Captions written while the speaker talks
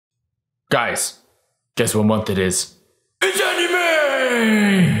Guys, guess what month it is? It's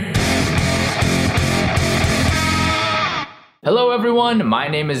anime! Hello everyone, my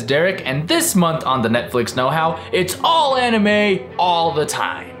name is Derek, and this month on the Netflix Knowhow, it's all anime, all the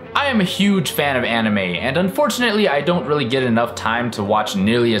time. I am a huge fan of anime, and unfortunately I don't really get enough time to watch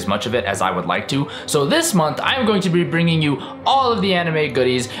nearly as much of it as I would like to, so this month I'm going to be bringing you all of the anime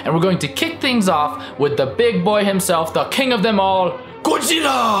goodies, and we're going to kick things off with the big boy himself, the king of them all,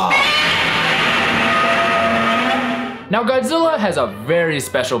 Godzilla! Now Godzilla has a very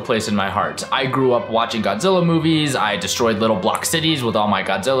special place in my heart. I grew up watching Godzilla movies, I destroyed little block cities with all my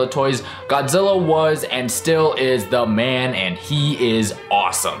Godzilla toys. Godzilla was and still is the man, and he is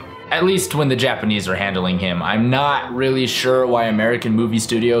awesome. At least when the Japanese are handling him. I'm not really sure why American movie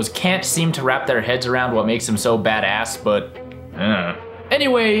studios can't seem to wrap their heads around what makes him so badass, but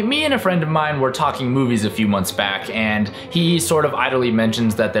Anyway, me and a friend of mine were talking movies a few months back, and he sort of idly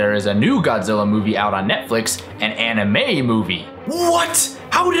mentions that there is a new Godzilla movie out on Netflix, an anime movie. What?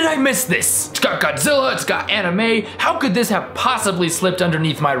 How did I miss this? It's got Godzilla, it's got anime, how could this have possibly slipped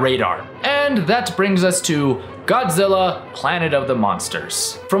underneath my radar? And that brings us to Godzilla, Planet of the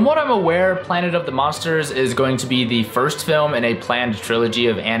Monsters. From what I'm aware, Planet of the Monsters is going to be the first film in a planned trilogy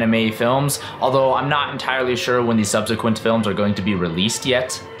of anime films, although I'm not entirely sure when the subsequent films are going to be released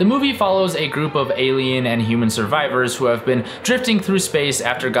yet. The movie follows a group of alien and human survivors who have been drifting through space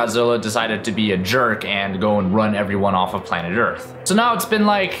after Godzilla decided to be a jerk and go and run everyone off of planet Earth. So now it's been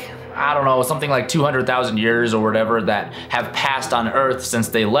like, I don't know, something like 200,000 years or whatever that have passed on Earth since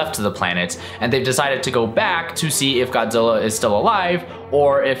they left the planet, and they've decided to go back to see if Godzilla is still alive,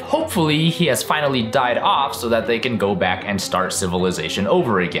 or if hopefully he has finally died off so that they can go back and start civilization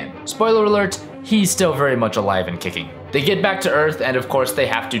over again. Spoiler alert, he's still very much alive and kicking. They get back to Earth, and of course they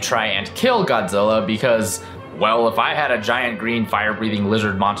have to try and kill Godzilla because, well, if I had a giant green fire-breathing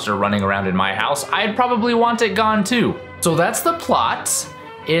lizard monster running around in my house, I'd probably want it gone too. So that's the plot.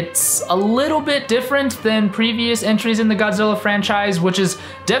 It's a little bit different than previous entries in the Godzilla franchise, which is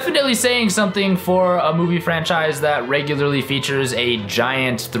definitely saying something for a movie franchise that regularly features a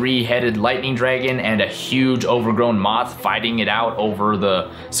giant three-headed lightning dragon and a huge overgrown moth fighting it out over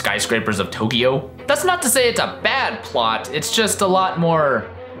the skyscrapers of Tokyo. That's not to say it's a bad plot, it's just a lot more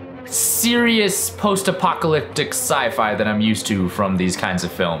serious post-apocalyptic sci-fi that I'm used to from these kinds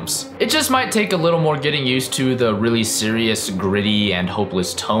of films. It just might take a little more getting used to the really serious, gritty, and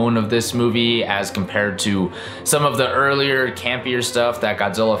hopeless tone of this movie as compared to some of the earlier, campier stuff that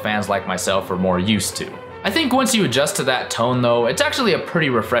Godzilla fans like myself are more used to. I think once you adjust to that tone though, it's actually a pretty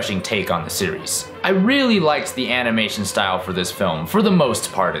refreshing take on the series. I really liked the animation style for this film, for the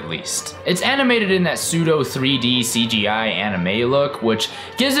most part at least. It's animated in that pseudo 3D CGI anime look, which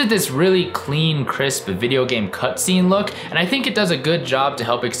gives it this really clean, crisp video game cutscene look, and I think it does a good job to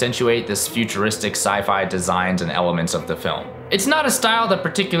help accentuate this futuristic sci-fi designs and elements of the film. It's not a style that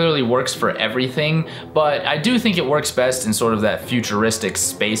particularly works for everything, but I do think it works best in sort of that futuristic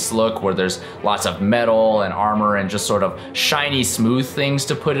space look where there's lots of metal and armor and just sort of shiny, smooth things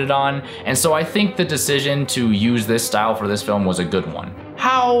to put it on, and so I think the decision to use this style for this film was a good one.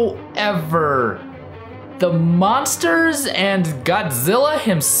 However, the monsters and Godzilla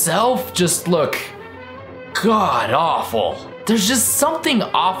himself just look god-awful. There's just something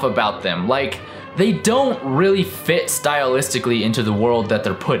off about them, like they don't really fit stylistically into the world that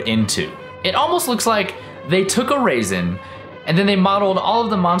they're put into. It almost looks like they took a raisin and then they modeled all of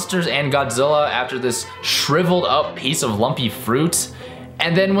the monsters and Godzilla after this shriveled up piece of lumpy fruit,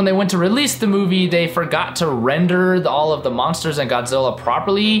 and then when they went to release the movie, they forgot to render all of the monsters and Godzilla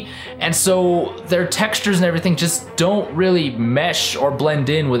properly, and so their textures and everything just don't really mesh or blend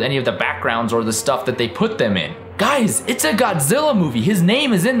in with any of the backgrounds or the stuff that they put them in. Guys, it's a Godzilla movie. His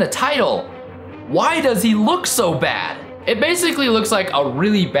name is in the title. Why does he look so bad? It basically looks like a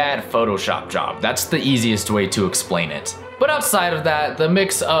really bad Photoshop job. That's the easiest way to explain it. But outside of that, the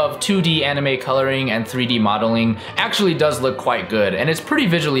mix of 2D anime coloring and 3D modeling actually does look quite good, and it's pretty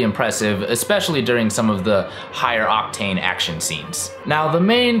visually impressive, especially during some of the higher octane action scenes. Now the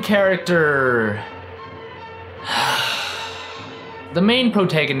main character... the main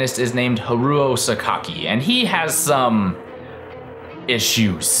protagonist is named Haruo Sakaki, and he has some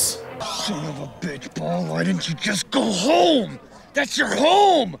issues. Son of a bitch, Ball, why didn't you just go home? That's your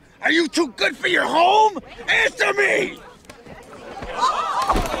home! Are you too good for your home? Answer me!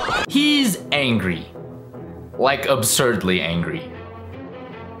 He's angry. Like absurdly angry.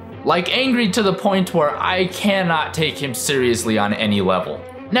 Like angry to the point where I cannot take him seriously on any level.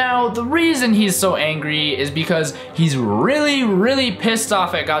 Now, the reason he's so angry is because he's really pissed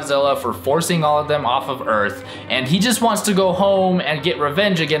off at Godzilla for forcing all of them off of Earth, and he just wants to go home and get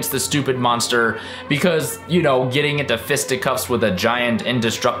revenge against the stupid monster because, you know, getting into fisticuffs with a giant,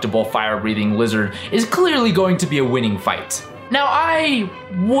 indestructible, fire-breathing lizard is clearly going to be a winning fight. Now, I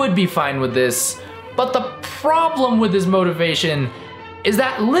would be fine with this, but the problem with his motivation is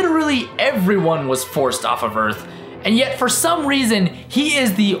that literally everyone was forced off of Earth, and yet for some reason, he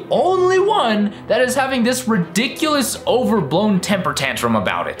is the only one that is having this ridiculous overblown temper tantrum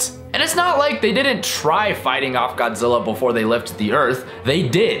about it. And it's not like they didn't try fighting off Godzilla before they left the Earth. They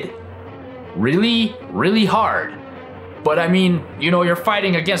did. Really hard. But I mean, you know, you're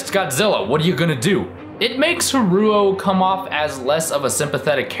fighting against Godzilla. What are you gonna do? It makes Haruo come off as less of a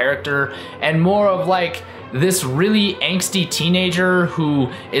sympathetic character and more of like this really angsty teenager who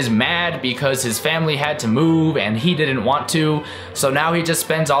is mad because his family had to move and he didn't want to, so now he just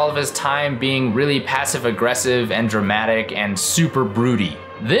spends all of his time being really passive aggressive and dramatic and super broody.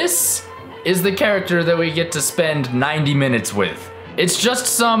 This is the character that we get to spend 90 minutes with. It's just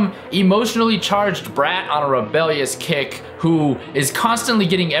some emotionally charged brat on a rebellious kick who is constantly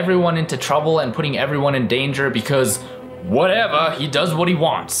getting everyone into trouble and putting everyone in danger because whatever, he does what he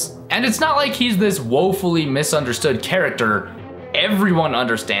wants. And it's not like he's this woefully misunderstood character. Everyone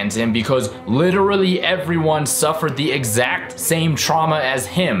understands him because literally everyone suffered the exact same trauma as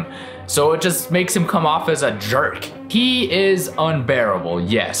him. So it just makes him come off as a jerk. He is unbearable,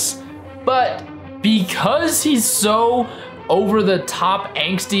 yes. But because he's so over the top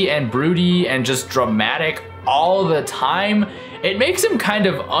angsty and broody and just dramatic all the time, it makes him kind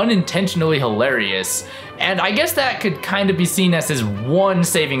of unintentionally hilarious. And I guess that could kind of be seen as his one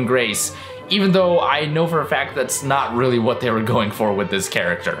saving grace, even though I know for a fact that's not really what they were going for with this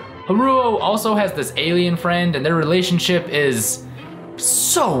character. Haruo also has this alien friend, and their relationship is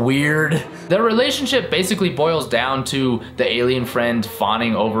so weird. Their relationship basically boils down to the alien friend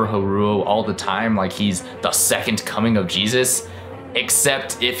fawning over Haruo all the time like he's the second coming of Jesus,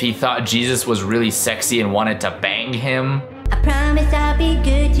 except if he thought Jesus was really sexy and wanted to bang him. I promise I'll be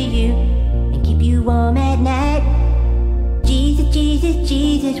good to you and keep you warm at night. Jesus, Jesus,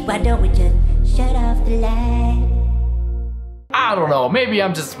 Jesus, why don't we just shut off the light? I don't know, maybe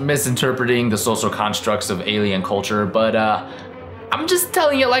I'm just misinterpreting the social constructs of alien culture, but I'm just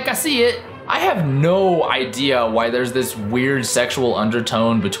telling it like I see it. I have no idea why there's this weird sexual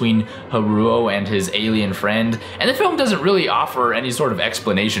undertone between Haruo and his alien friend, and the film doesn't really offer any sort of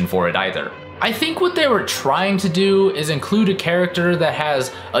explanation for it either. I think what they were trying to do is include a character that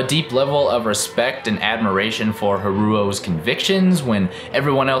has a deep level of respect and admiration for Haruo's convictions when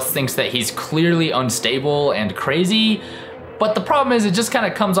everyone else thinks that he's clearly unstable and crazy. But the problem is it just kind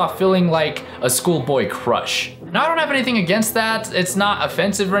of comes off feeling like a schoolboy crush. Now I don't have anything against that, it's not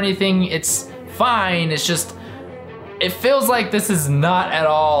offensive or anything, it's fine, it's just, it feels like this is not at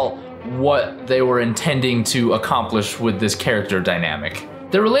all what they were intending to accomplish with this character dynamic.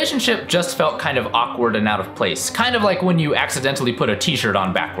 The relationship just felt kind of awkward and out of place, kind of like when you accidentally put a t-shirt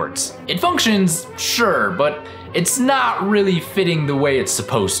on backwards. It functions, sure, but it's not really fitting the way it's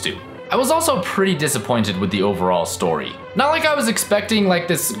supposed to. I was also pretty disappointed with the overall story. Not like I was expecting like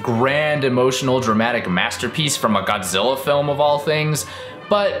this grand, emotional, dramatic masterpiece from a Godzilla film of all things,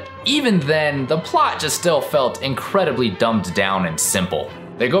 but even then, the plot just still felt incredibly dumbed down and simple.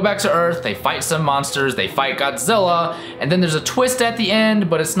 They go back to Earth, they fight some monsters, they fight Godzilla, and then there's a twist at the end,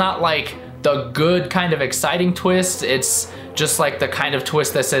 but it's not like the good kind of exciting twist, it's just like the kind of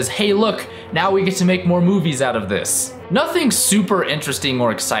twist that says, hey look, now we get to make more movies out of this. Nothing super interesting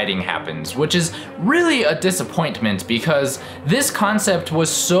or exciting happens, which is really a disappointment because this concept was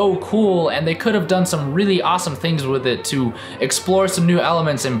so cool and they could have done some really awesome things with it to explore some new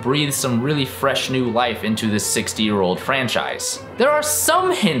elements and breathe some really fresh new life into this 60-year-old franchise. There are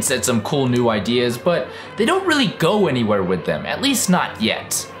some hints at some cool new ideas, but they don't really go anywhere with them, at least not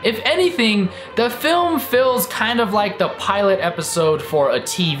yet. If anything, the film feels kind of like the pilot episode for a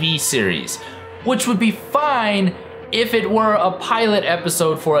TV series, which would be fine if it were a pilot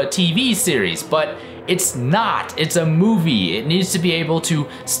episode for a TV series, but it's not. It's a movie. It needs to be able to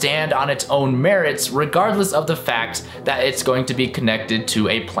stand on its own merits regardless of the fact that it's going to be connected to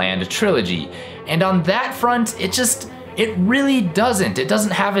a planned trilogy. And on that front, it really doesn't. It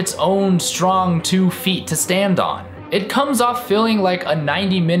doesn't have its own strong 2 feet to stand on. It comes off feeling like a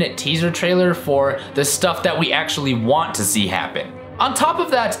 90-minute teaser trailer for the stuff that we actually want to see happen. On top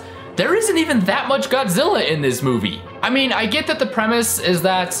of that, there isn't even that much Godzilla in this movie. I mean, I get that the premise is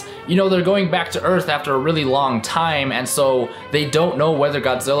that, you know, they're going back to Earth after a really long time, and so they don't know whether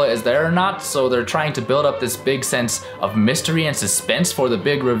Godzilla is there or not, so they're trying to build up this big sense of mystery and suspense for the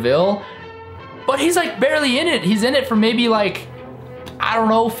big reveal. But he's like barely in it. He's in it for maybe like, I don't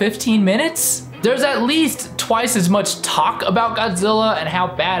know, 15 minutes? There's at least twice as much talk about Godzilla and how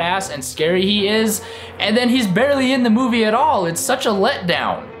badass and scary he is, and then he's barely in the movie at all. It's such a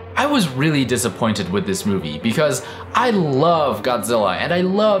letdown. I was really disappointed with this movie because I love Godzilla and I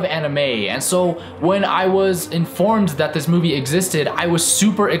love anime, and so when I was informed that this movie existed, I was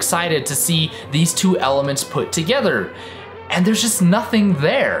super excited to see these two elements put together, and there's just nothing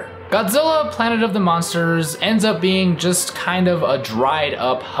there. Godzilla Planet of the Monsters ends up being just kind of a dried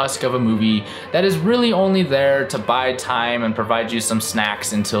up husk of a movie that is really only there to buy time and provide you some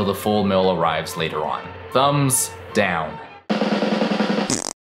snacks until the full meal arrives later on. Thumbs down.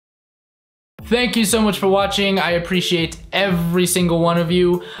 Thank you so much for watching. I appreciate every single one of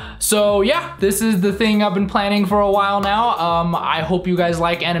you. So yeah, this is the thing I've been planning for a while now. I hope you guys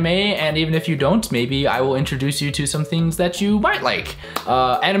like anime, and even if you don't, maybe I will introduce you to some things that you might like.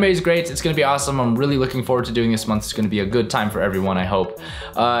 Anime is great, it's gonna be awesome. I'm really looking forward to doing this month. It's gonna be a good time for everyone, I hope.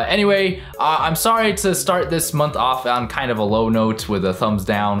 Anyway, I'm sorry to start this month off on kind of a low note with a thumbs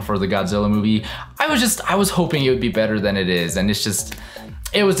down for the Godzilla movie. I was hoping it would be better than it is, and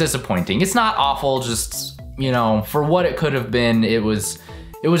it was disappointing. It's not awful, just, you know, for what it could have been, it was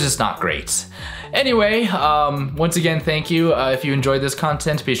just not great. Anyway, once again, thank you. If you enjoyed this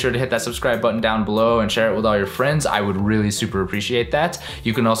content, be sure to hit that subscribe button down below and share it with all your friends. I would really super appreciate that.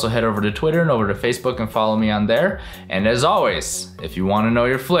 You can also head over to Twitter and over to Facebook and follow me on there. And as always, if you want to know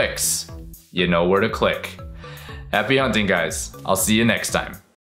your flicks, you know where to click. Happy hunting, guys. I'll see you next time.